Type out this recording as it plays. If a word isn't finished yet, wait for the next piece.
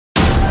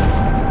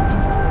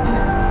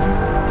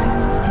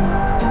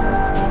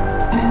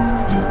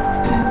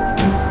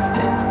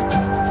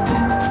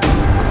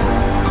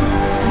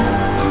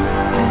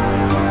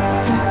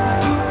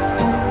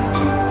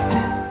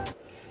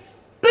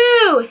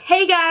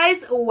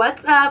guys,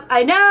 what's up?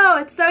 I know,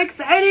 it's so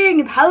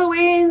exciting.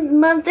 Halloween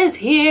month is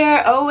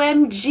here.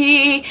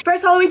 OMG.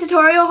 First Halloween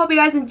tutorial. Hope you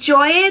guys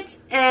enjoy it.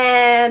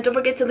 And don't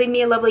forget to leave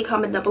me a lovely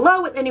comment down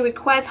below with any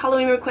requests,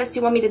 Halloween requests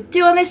you want me to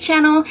do on this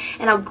channel.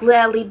 And I'll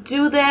gladly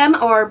do them,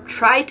 or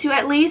try to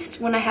at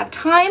least when I have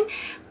time.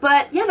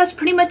 But yeah, that's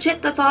pretty much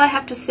it. That's all I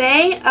have to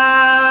say.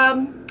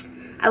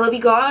 I love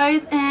you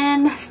guys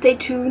and stay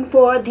tuned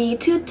for the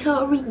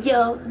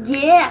tutorial.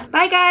 Yeah,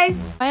 bye guys.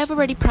 I have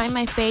already primed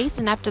my face,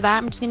 and after that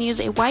I'm just going to use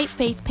a white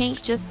face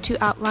paint just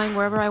to outline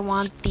wherever I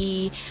want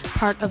the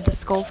part of the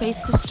skull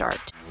face to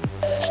start.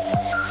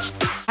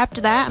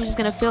 After that I'm just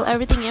going to fill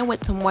everything in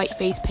with some white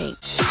face paint.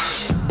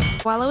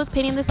 While I was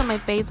painting this on my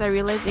face, I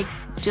realized it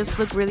just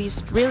looked really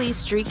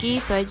streaky,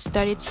 so I just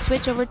started to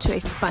switch over to a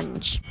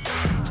sponge.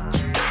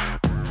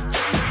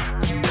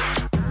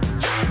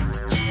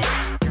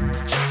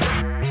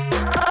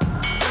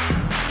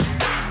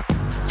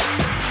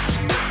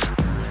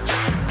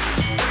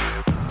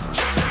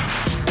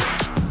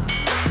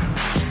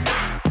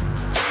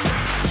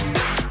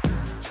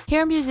 Here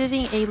I'm just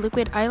using a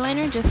liquid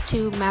eyeliner just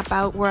to map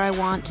out where I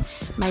want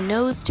my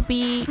nose to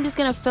be. I'm just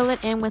going to fill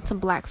it in with some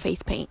black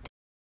face paint.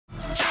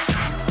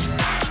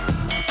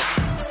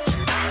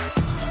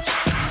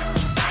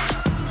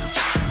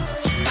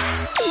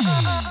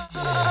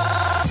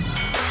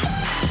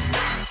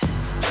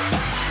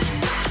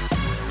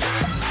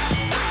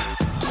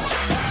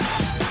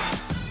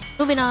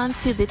 Moving on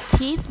to the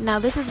teeth. Now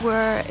this is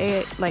where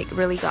it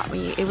really got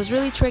me. It was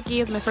really tricky.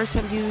 It's my first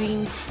time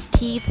doing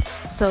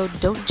teeth, so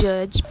don't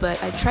judge,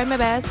 but I tried my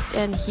best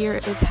and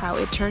here is how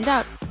it turned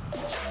out.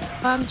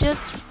 I'm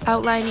just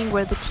outlining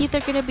where the teeth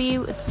are going to be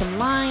with some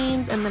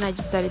lines, and then I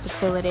just started to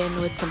fill it in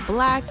with some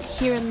black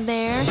here and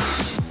there.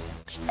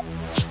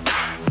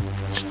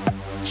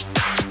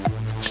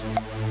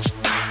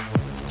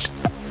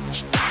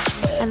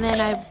 And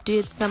then I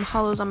did some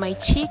hollows on my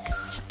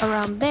cheeks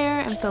around there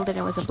and filled it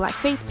in with some black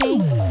face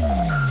paint.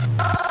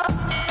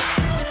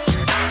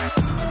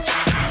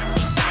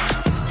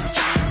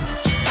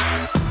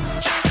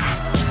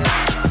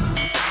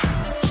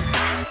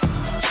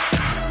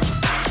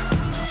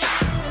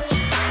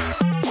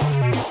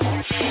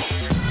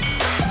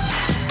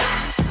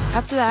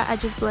 After that, I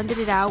just blended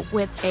it out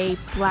with a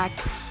black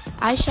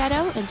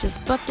eyeshadow and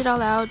just buffed it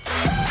all out.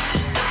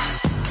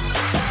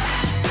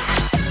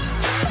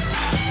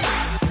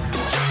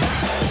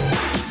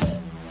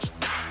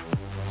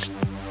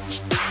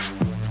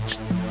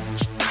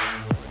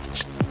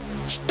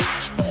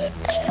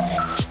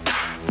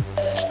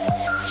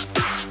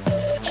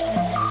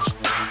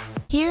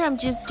 Here I'm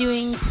just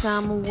doing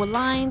some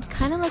lines,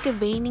 kind of like a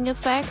veining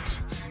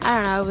effect. I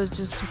don't know, I was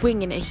just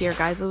winging it here,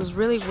 guys. I was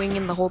really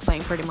winging the whole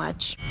thing pretty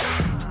much.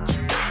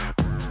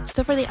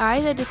 So for the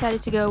eyes, I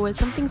decided to go with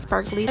something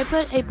sparkly. I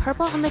put a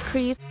purple on the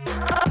crease.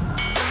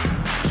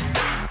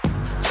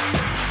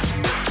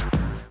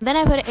 Then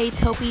I put a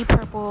taupey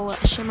purple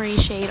shimmery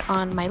shade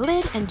on my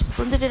lid and just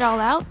blended it all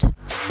out.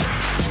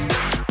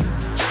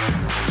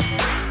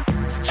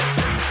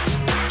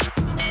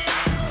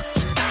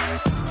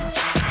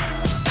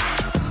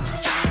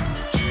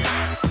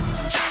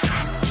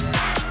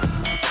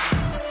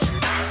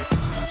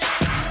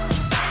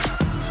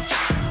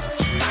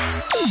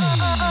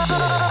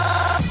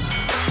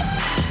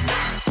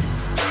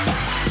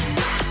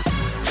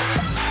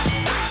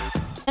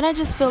 Then I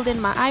just filled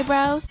in my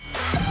eyebrows.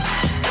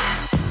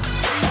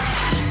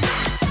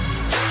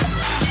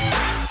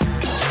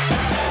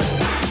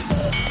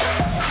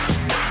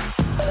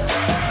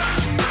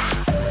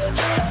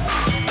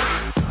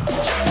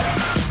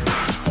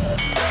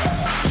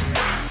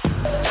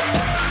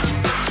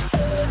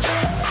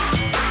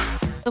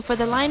 So for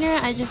the liner,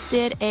 I just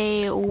did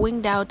a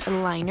winged out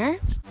liner.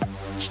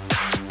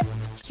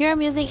 Here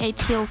I'm using a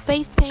teal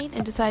face paint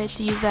and decided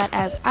to use that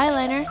as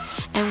eyeliner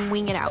and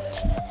wing it out.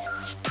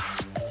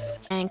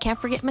 And can't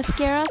forget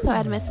mascara, so I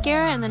added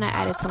mascara and then I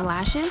added some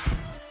lashes.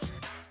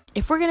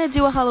 If we're gonna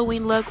do a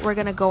Halloween look, we're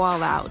gonna go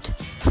all out.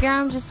 Here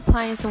I'm just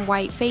applying some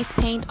white face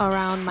paint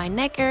around my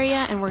neck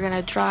area, and we're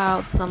gonna draw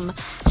out some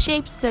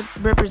shapes that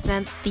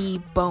represent the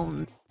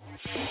bone.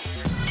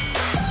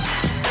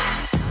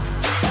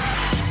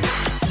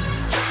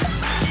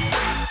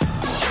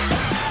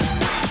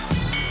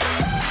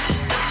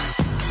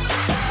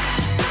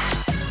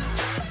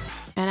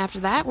 And after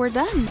that, we're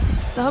done.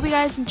 So I hope you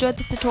guys enjoyed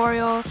this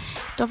tutorial.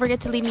 Don't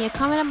forget to leave me a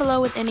comment down below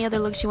with any other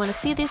looks you want to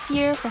see this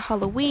year for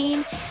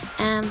Halloween.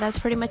 And that's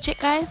pretty much it,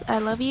 guys. I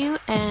love you,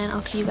 and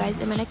I'll see you guys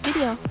in my next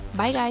video.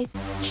 Bye, guys.